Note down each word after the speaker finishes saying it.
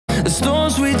The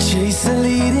storms we chase are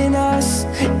leading us,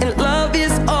 and love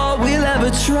is all we'll ever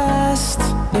trust.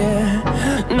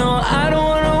 Yeah, no, I don't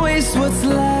wanna waste what's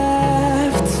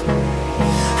left.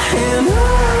 And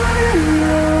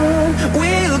on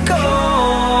we'll go,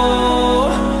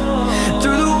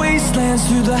 through the wastelands,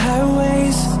 through the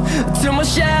highways, till my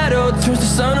shadow turns to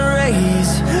sun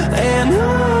rays. And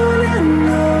on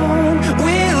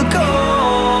we'll go,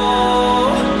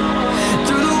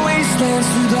 through the wastelands,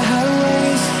 through the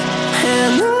highways,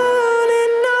 and on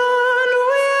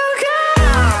we'll go.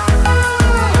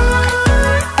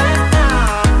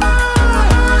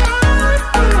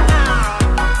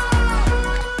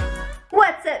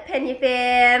 What's up, Peña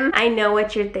fam? I know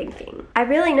what you're thinking. I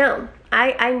really know.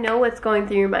 I know what's going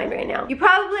through your mind right now. You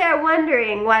probably are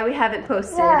wondering why we haven't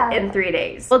posted in 3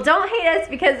 days. Well, don't hate us,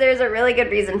 because there's a really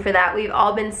good reason for that. We've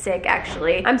all been sick,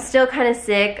 actually. I'm still kind of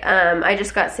sick. I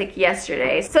just got sick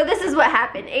yesterday. So this is what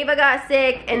happened. Ava got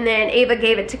sick, and then Ava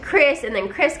gave it to Chris, and then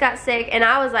Chris got sick, and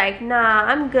I was like, nah,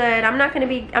 I'm good. I'm not gonna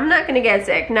get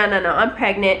sick. No, I'm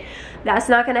pregnant. That's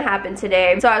not gonna happen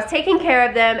today. So I was taking care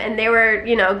of them, and they were,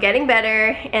 you know, getting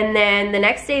better, and then the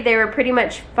next day they were pretty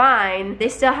much fine. They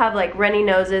still have like runny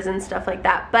noses and stuff like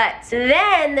that, but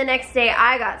then the next day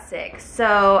I got sick.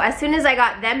 So as soon as I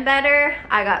got them better,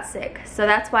 I got sick. So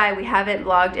that's why we haven't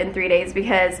vlogged in 3 days,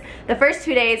 because the first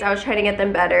 2 days I was trying to get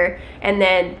them better, and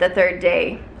then the third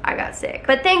day I got sick.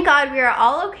 But thank God we are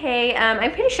all okay.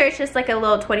 I'm pretty sure it's just like a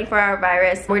little 24-hour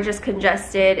virus. We're just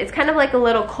congested. It's kind of like a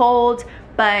little cold,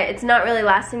 but it's not really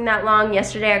lasting that long.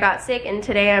 Yesterday I got sick, and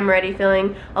today I'm already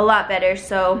feeling a lot better,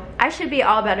 so I should be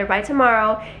all better by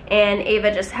tomorrow. And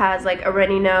Ava just has like a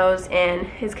runny nose and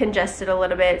is congested a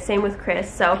little bit, same with Chris.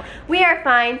 So we are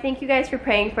fine. Thank you guys for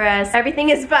praying for us. Everything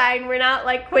is fine. We're not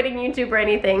like quitting YouTube or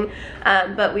anything,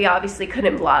 but we obviously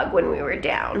couldn't vlog when we were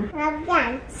down.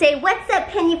 Say what's up,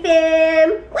 Peña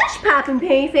fam? What's poppin',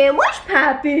 Peña fam? What's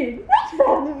poppin'? What's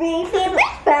poppin', Peña fam?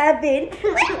 What's poppin'?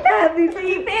 What's poppin',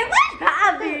 Peña fam? What's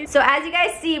poppin'? So as you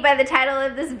guys see by the title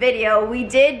of this video, we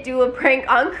did do a prank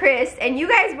on Chris, and you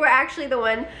guys were actually the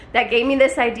one that gave me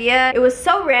this idea. It was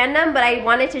so random, but I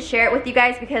wanted to share it with you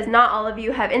guys because not all of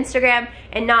you have Instagram,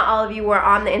 and not all of you were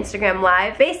on the Instagram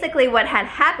live. Basically what had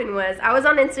happened was I was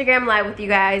on Instagram live with you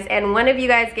guys, and one of you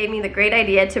guys gave me the great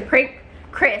idea to prank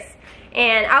Chris.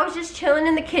 And I was just chilling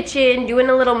in the kitchen doing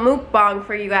a little mukbang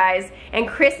for you guys, and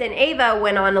Chris and Ava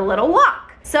went on a little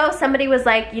walk. So somebody was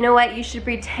like, you know what, you should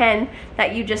pretend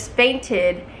that you just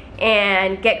fainted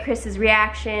and get Chris's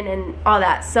reaction and all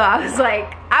that. So I was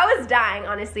like, I was dying,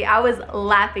 honestly. I was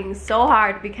laughing so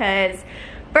hard because,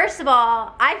 first of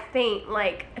all, I faint.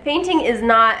 Like, fainting is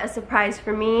not a surprise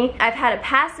for me. I've had a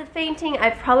passive fainting.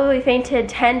 I've probably fainted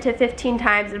 10 to 15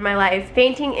 times in my life.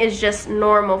 Fainting is just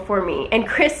normal for me, and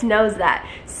Chris knows that.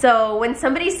 So when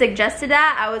somebody suggested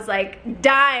that, I was like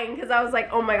dying because I was like,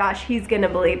 oh my gosh, he's gonna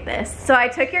believe this. So I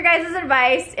took your guys'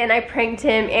 advice and I pranked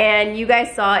him, and you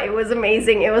guys saw it was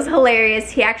amazing. It was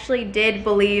hilarious. He actually did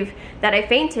believe that I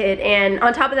fainted, and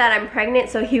on top of that, I'm pregnant,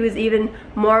 so he was even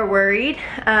more worried.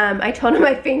 I told him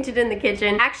I fainted in the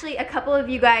kitchen. Actually, a couple of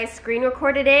you guys screen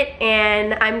recorded it,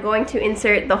 and I'm going to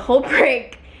insert the whole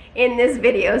prank in this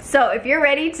video. So if you're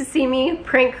ready to see me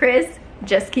prank Chris,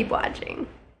 just keep watching.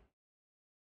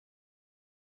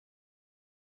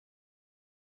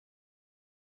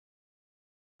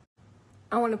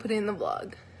 I want to put it in the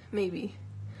vlog, maybe.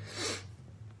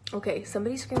 Okay,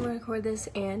 somebody screen record this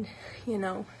and, you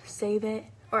know, save it.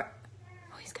 Or,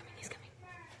 oh, he's coming, he's coming.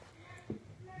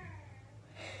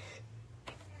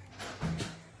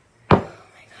 Oh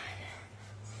my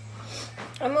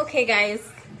God. I'm okay, guys.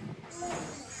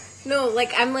 No,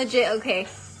 like, I'm legit okay.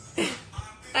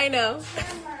 I know.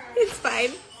 It's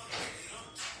fine.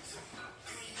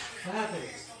 What happened?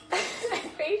 I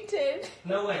fainted.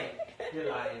 No way. You're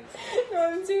lying.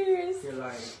 No, I'm serious. You're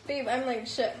lying. Babe, I'm like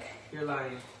shook. You're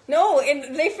lying. No,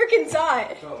 and they freaking saw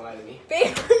it. Don't lie to me.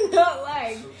 Babe, I'm not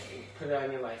lying. Put it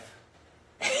on your life.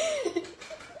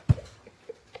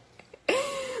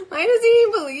 Why doesn't he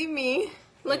believe me?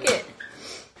 Look it.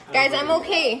 Guys, I'm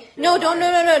okay. No,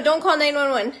 don't call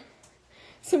 911.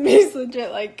 Somebody's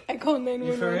legit like, I called 911.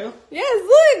 You for real? Yes,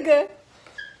 look.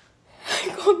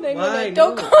 I called 911. Why?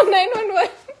 Don't No. call 911.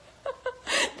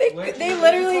 Where'd they you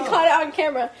literally fall? caught it on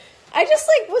camera. I just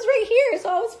like was right here, so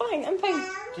I was fine. I'm fine.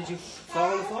 Did you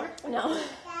fall on the floor? No.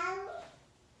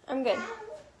 I'm good.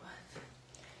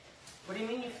 What do you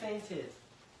mean you fainted?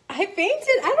 I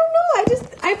fainted. I don't know.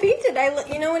 I fainted.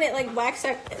 You know when it like blacks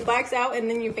out and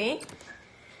then you faint?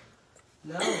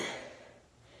 No.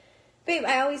 Babe,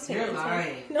 I always faint. You're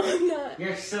lying. No, I'm not.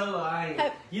 You're so lying.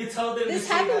 You told them This to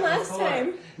say happened that last before.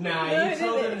 time. Nah, No, you I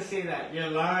told them didn't. to say that. You're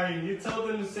lying. You told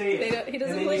them to say it. He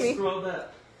doesn't and then believe you me. scrolled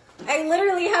up. I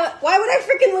literally have. Why would I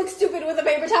freaking look stupid with a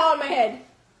paper towel on my head?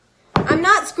 I'm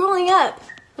not scrolling up.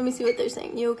 Let me see what they're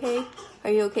saying. You okay?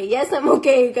 Are you okay? Yes, I'm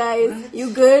okay, you guys.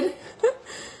 You good?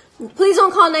 Please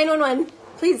don't call 911.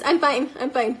 Please, I'm fine.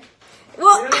 I'm fine.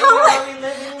 Well,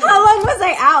 how long was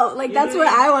I out? Like, that's what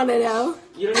I want to know.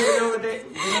 You don't even know what they. You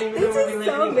don't even know This where they is live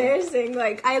so anyway. embarrassing.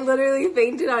 Like, I literally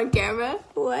fainted on camera.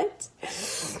 What?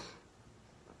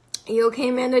 You okay,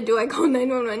 Amanda? Do I call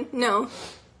 911? No.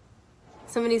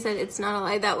 Somebody said it's not a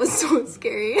lie. That was so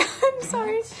scary. I'm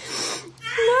sorry.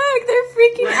 Look, they're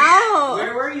freaking out.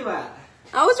 Where were you at?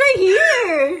 I was right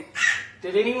here.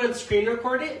 Did anyone screen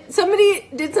record it? Did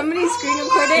somebody screen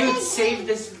record Dude, it? save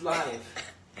this live.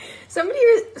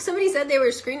 Somebody said they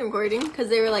were screen recording because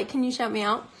they were like, "Can you shout me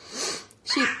out?"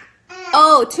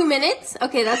 Oh, 2 minutes?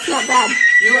 Okay, that's not bad.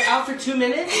 You were out for 2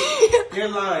 minutes? You're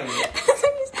lying.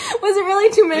 Was it really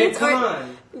 2 Babe, minutes? come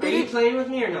on. Are you playing with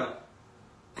me or not?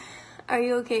 Are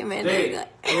you okay, Amanda? Babe,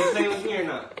 are you playing with me or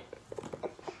not?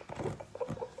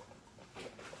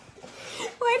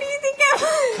 Why do you think I'm...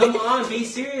 Come on, be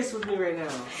serious with me right now.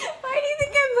 Why do you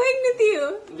think I'm playing with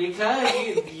you? Because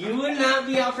you would not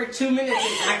be out for 2 minutes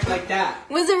and act like that.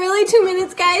 Was it really 2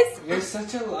 minutes, guys? You're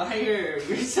such a liar.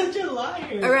 You're such a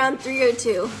liar. Around 3 or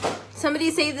 2. Somebody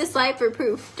save this live for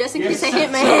proof, just in You're case I such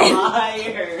hit my a head.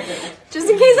 liar. Just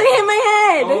in case I hit my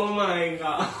head. Oh my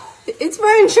god. It's for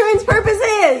insurance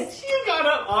purposes. She got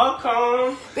up all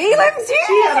calm. Babe, I'm serious.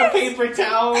 She had a paper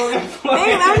towel. Babe,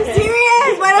 I'm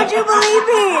serious. Why don't you believe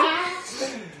me?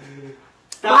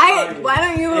 Why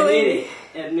don't you believe me?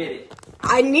 Admit it.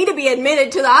 I need to be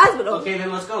admitted to the hospital. Okay,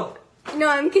 then let's go. No,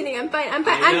 I'm kidding. I'm fine. I'm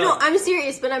fine. I know. I'm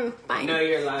serious, but I'm fine. No,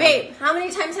 you're lying. Babe, how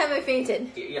many times have I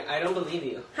fainted? Yeah, I don't believe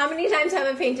you. How many times have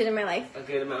I fainted in my life? A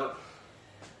good amount.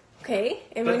 Okay,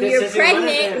 and But when this you're isn't one of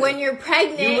pregnant, them. when you're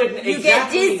pregnant, you exactly,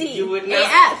 get dizzy. You would not.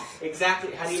 AF.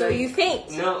 Exactly. How do you So know? you faint.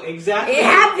 No, exactly. It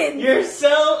happens. You're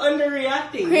so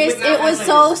underreacting. Chris, You would not it was act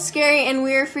so like scary and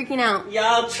we were freaking out. this.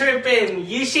 Y'all tripping.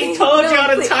 She told No, y'all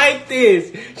to please. type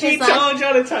this. She Chris, told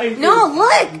y'all to type this. No,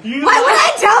 look! You- Why would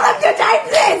I tell them to type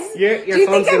this? Your Do you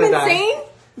phone's think I'm gonna die. insane?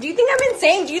 Do you think I'm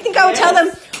insane? Do you think I would tell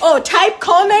Yes. them, oh, type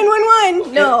call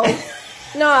 911? No.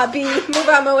 Nah, B, move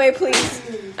out my way, please.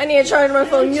 I need to charge my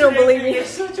phone. You don't believe me. You're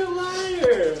such a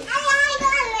liar.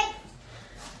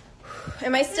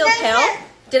 Am I still pale?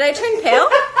 Did I turn pale?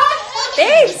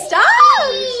 Babe, stop!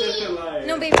 You're such a liar.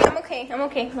 No, baby, I'm okay. I'm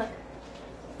okay.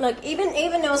 Look,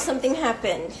 even though something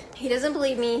happened, he doesn't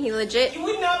believe me. He legit. You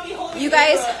would not be holding You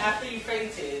guys- Ava after you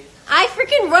fainted. I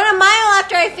freaking run a mile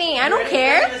after I faint. I don't Ready?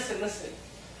 care. Listen.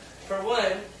 For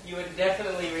one, you would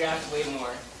definitely react way more.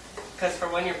 Because for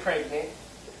one, you're pregnant.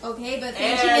 Okay, but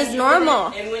And fainting is you normal.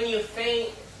 wouldn't- And when you faint,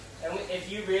 and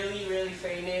if you really, really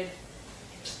fainted,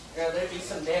 girl, there'd be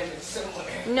some damage somewhere.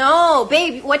 No,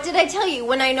 babe, what did I tell you?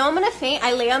 When I know I'm gonna faint,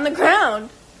 I lay on the ground.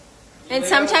 You And lay on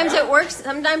the sometimes it ground? works,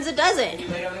 sometimes it doesn't. You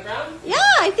lay on the ground? Yeah,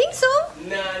 I think so.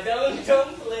 Nah,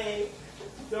 don't play.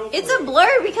 Don't It's play. a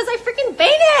blur because I freaking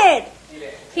fainted. Yeah.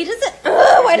 He doesn't,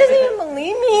 why doesn't he even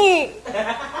believe me?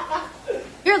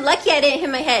 You're lucky I didn't hit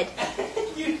my head.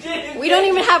 You didn't. We don't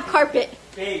even have carpet.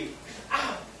 Babe.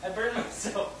 Ow, I burned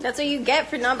myself. That's what you get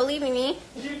for not believing me.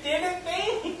 You didn't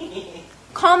faint.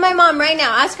 Call my mom right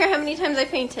now. Ask her how many times I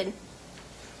fainted.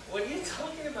 What are you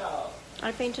talking about?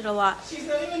 I fainted a lot. She's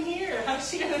not even here. How's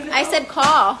she gonna know? I said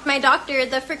call. My doctor,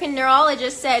 the freaking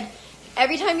neurologist, said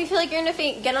every time you feel like you're gonna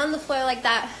faint, get on the floor like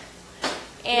that,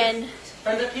 and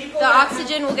For the people the that-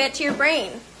 oxygen will get to your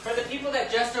brain. For the people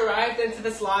that just arrived into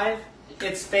this live,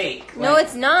 it's fake. No, Like,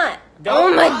 it's not.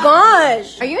 Don't Oh my lie.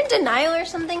 gosh. Are you in denial or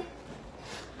something?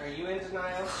 Are you in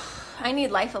denial? I need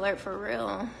life alert for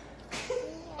real.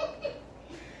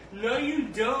 No, you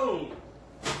don't.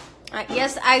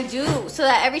 Yes, I do. So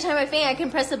that every time I faint, I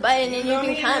can press a button and you don't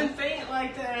can even come. faint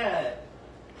like that.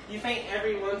 You faint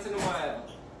every once in a while,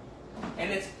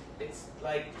 and it's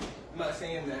like I'm not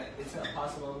saying that it's not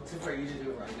possible for you to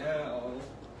do it right now.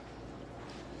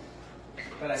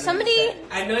 But I know Somebody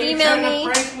I know you're email trying me.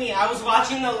 to prank me. I was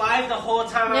watching the live the whole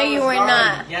time. No, I was you were gone.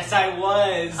 not. Yes, I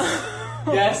was.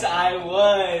 Yes, I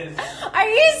was. Are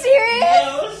you serious?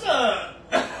 Yo, what's up?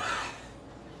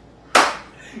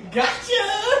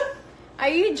 Gotcha. Are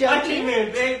you I came joking?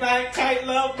 in big back, tight,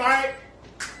 low, bark.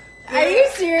 Are you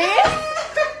serious?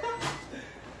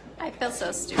 I feel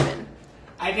so stupid.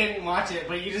 I didn't watch it,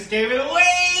 but you just gave it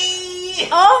away.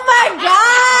 Oh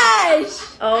my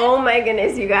gosh! Oh my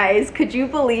goodness, you guys. Could you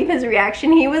believe his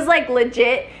reaction? He was like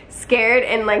legit scared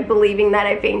and like believing that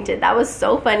I fainted. That was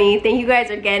so funny. Thank you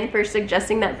guys again for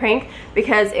suggesting that prank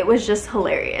because it was just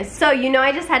hilarious. So, you know,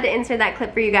 I just had to insert that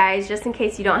clip for you guys just in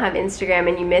case you don't have Instagram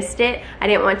and you missed it. I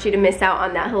didn't want you to miss out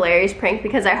on that hilarious prank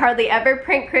because I hardly ever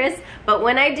prank Chris, but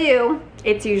when I do,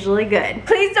 it's usually good.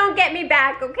 Please don't get me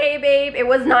back, okay, babe? It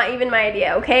was not even my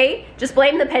idea, okay? Just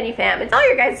blame the Peña fam. It's all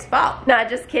your guys' fault. Not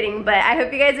just kidding, but I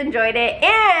hope you guys enjoyed it.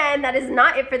 And that is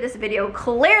not it for this video.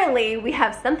 Clearly, we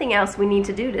have something else we need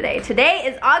to do today. Today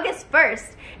is August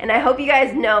 1st, and I hope you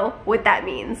guys know what that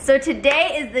means. So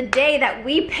today is the day that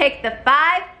we pick the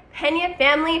 5 Peña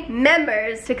family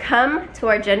members to come to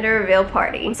our gender reveal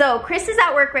party. So Chris is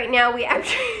at work right now. We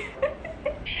actually...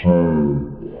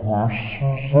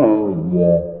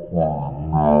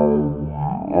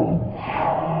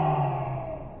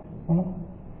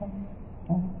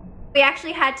 We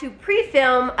actually had to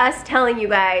pre-film us telling you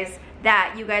guys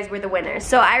that you guys were the winners.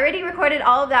 So I already recorded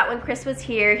all of that when Chris was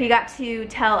here. He got to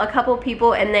tell a couple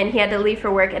people and then he had to leave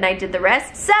for work and I did the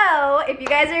rest. So if you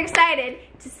guys are excited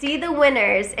to see the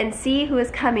winners and see who is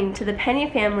coming to the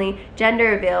Peña family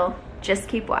gender reveal, just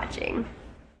keep watching.